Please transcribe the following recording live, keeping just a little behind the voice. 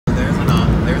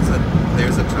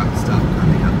there's a truck stop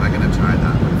coming up. I'm gonna try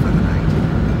that one for the night.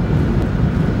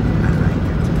 I like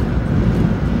it.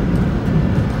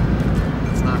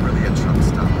 It's not really a truck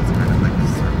stop. It's kind of like a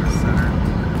service center.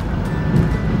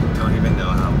 Don't even know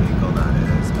how legal that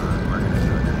is, but we're gonna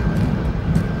do it anyway.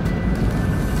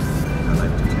 I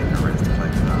like to take a risk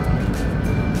like that.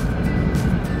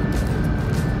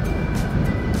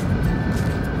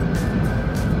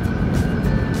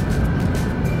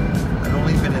 I've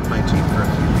only been in my Jeep for a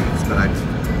few weeks, but I'm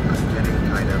getting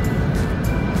kind of,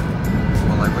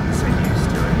 well, I wouldn't say used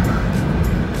to it, but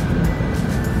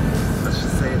let's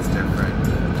just say it's different,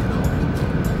 you know.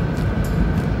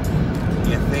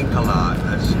 You think a lot,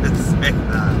 let's just say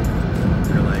that.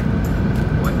 You're like,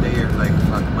 one day you're like,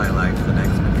 fuck my life, the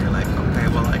next one you're like, okay,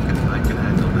 well, I can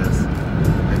handle this.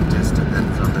 It just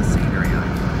depends on the scenery I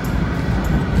find,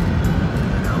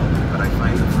 you know. But I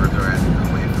find the further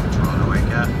away from Toronto I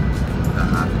get, the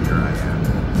happier I am.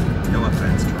 No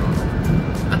offense, Toronto.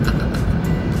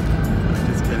 I'm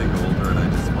just getting older and I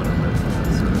just want to live that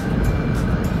sort of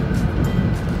life.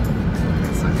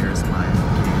 Okay, so here's my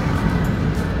gig.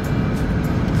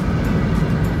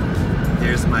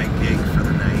 Here's my gig for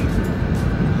the night.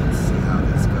 Let's see how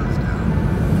this goes down.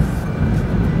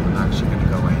 I'm actually going to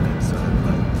go in and sort of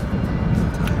like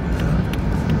tidy up.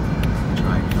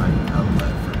 Try and find an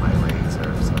outlet for my razor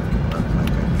so I can look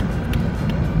like I do.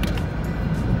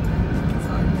 Because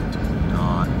I do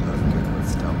not look good with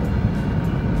stubble.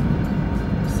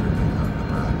 Certainly not the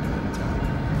Brad Pitt type.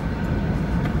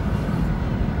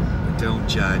 But don't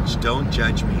judge. Don't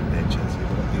judge me, bitches. You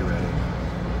won't be ready.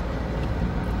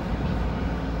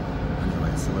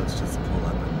 Anyway, so let's just pull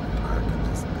up and park in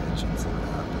this bitch and see what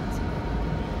happens.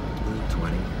 Blue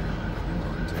 20 here.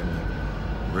 Mountain,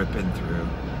 ripping through.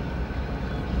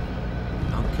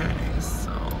 Okay,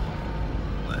 so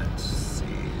let's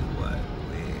see what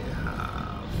we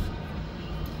have.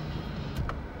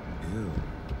 Ew.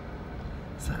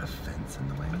 Is that a fence in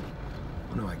the way?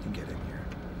 Oh no, I can get in here.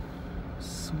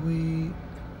 Sweet.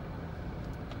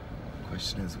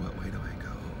 Question is, what way do I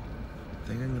go? I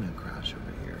think I'm gonna crash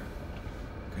over here.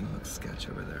 Kinda looks sketch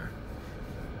over there.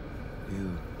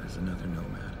 Ew, there's another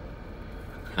nomad.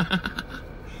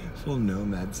 Full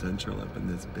nomad central up in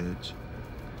this bitch.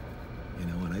 You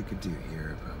know what I could do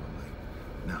here, probably.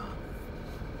 No.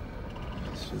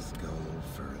 Let's just go a little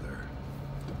further.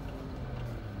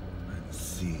 And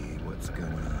see what's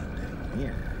going on down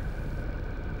here.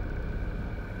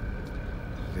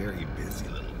 Very busy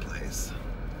little place.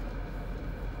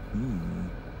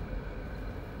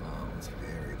 Oh, it's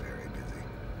very, very busy.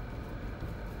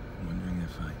 I'm wondering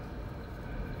if I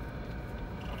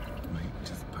might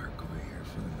just park over here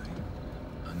for the night.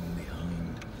 I'm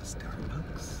behind the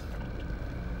Starbucks.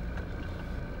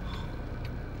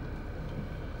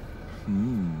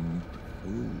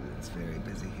 Ooh, it's very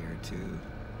busy here too.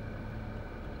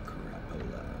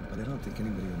 Crapola. But I don't think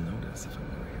anybody will notice if I'm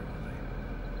over here all night.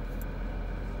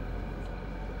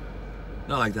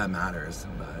 Not like that matters,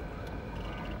 but I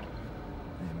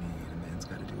mean, a man's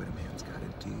gotta do what a man's gotta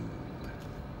do.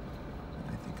 And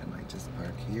I think I might just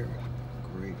park here.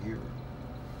 Right here.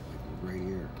 Like right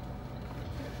here.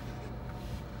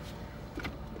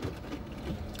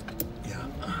 Yeah.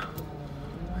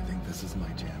 I think this is my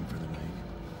jam for the night.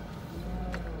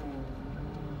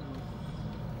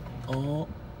 Oh.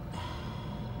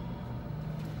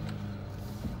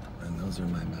 And those are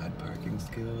my mad parking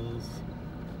skills.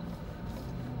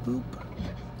 Boop.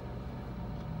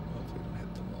 Hopefully we don't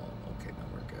hit the wall. Okay, no,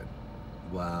 we're good.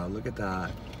 Wow, look at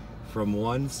that. From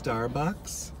one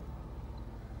Starbucks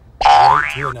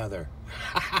right to another.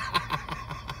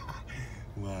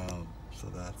 Wow, so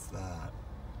that's that.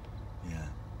 Yeah.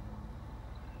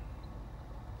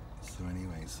 So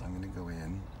anyway, so I'm gonna go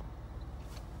in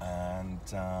and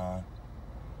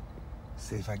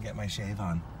see if I can get my shave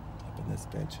on up in this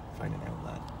bitch. Find an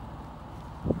outlet.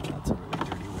 That's a really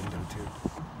dirty window too.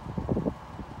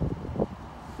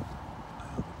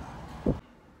 I'll be back.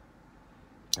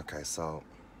 Okay, so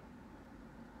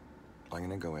I'm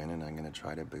gonna go in and I'm gonna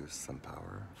try to boost some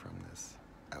power from this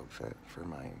outfit for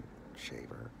my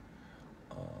shaver.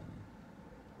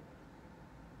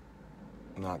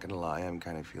 I'm not gonna lie, I'm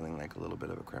kind of feeling like a little bit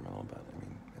of a criminal, but I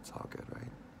mean, it's all good,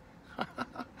 right?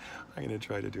 I'm gonna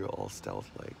try to do it all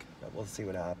stealth-like, but we'll see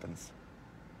what happens.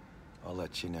 I'll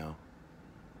let you know.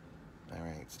 All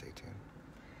right, stay tuned.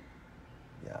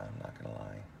 Yeah, I'm not gonna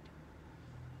lie.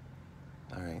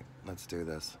 All right, let's do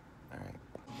this. All right.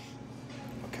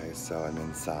 Okay, so I'm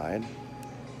inside.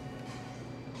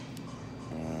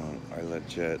 I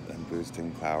legit am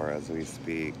boosting power as we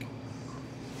speak.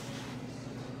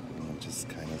 I'll just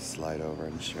kind of slide over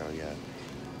and show you.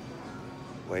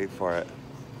 Wait for it.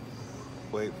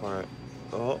 Wait for it.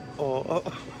 Oh, oh, oh.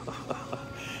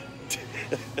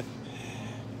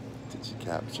 Did you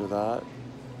capture that?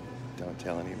 Don't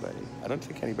tell anybody. I don't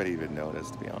think anybody even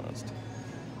noticed, to be honest,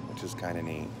 which is kind of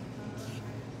neat.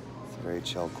 It's a very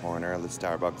chill corner. The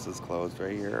Starbucks is closed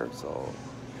right here, so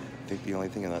I think the only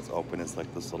thing that's open is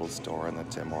like this little store in the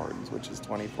Tim Hortons, which is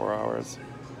 24 hours.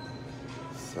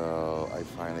 So I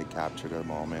finally captured a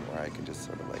moment where I can just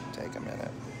sort of like take a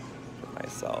minute for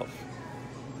myself.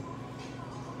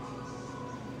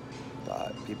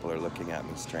 But people are looking at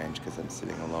me strange because I'm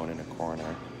sitting alone in a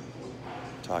corner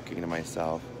talking to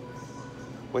myself,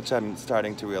 which I'm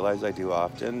starting to realize I do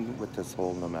often with this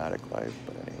whole nomadic life.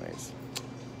 But anyways,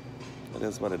 it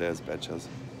is what it is, bitches.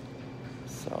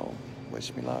 So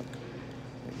wish me luck.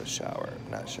 Maybe a shower,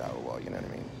 not shower, well, you know what I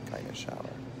mean, kind of shower.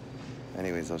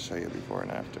 Anyways, I'll show you before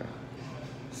and after.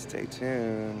 Stay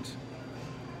tuned.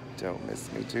 Don't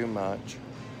miss me too much.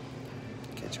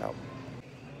 Okay, ciao.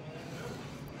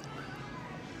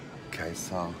 Okay,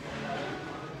 so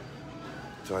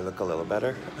do I look a little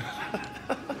better?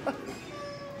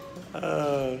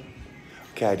 Okay,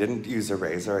 I didn't use a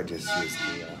razor, I just used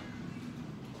the,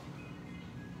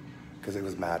 because it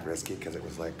was mad risky, because it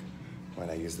was like, when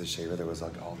I used the shaver, there was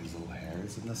like all these little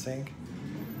hairs in the sink.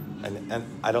 And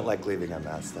I don't like leaving a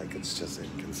mess, like it's just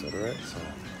inconsiderate, so.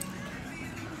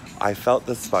 I felt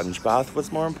the sponge bath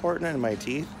was more important in my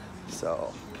teeth,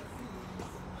 so.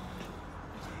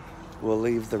 We'll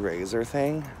leave the razor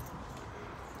thing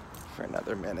for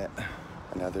another minute,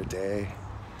 another day,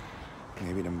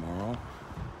 maybe tomorrow.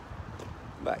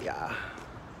 But yeah,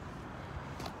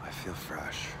 I feel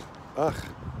fresh. Ugh.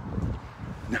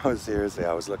 No, seriously,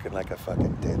 I was looking like a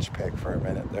fucking ditch pig for a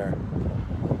minute there.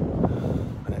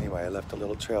 But anyway, I left a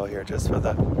little trail here just for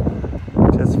the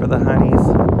honeys.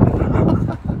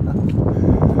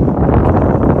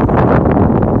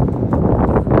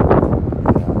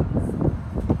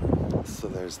 So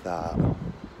there's that.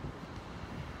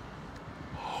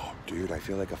 Oh, dude, I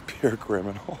feel like a pure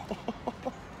criminal.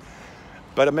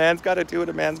 But a man's got to do what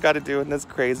a man's got to do in this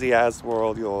crazy ass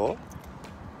world, yo.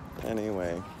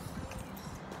 Anyway,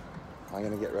 I'm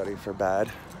gonna get ready for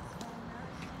bed.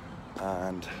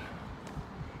 And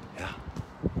yeah,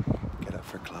 get up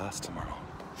for class tomorrow.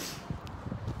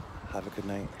 Have a good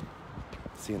night.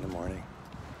 See you in the morning.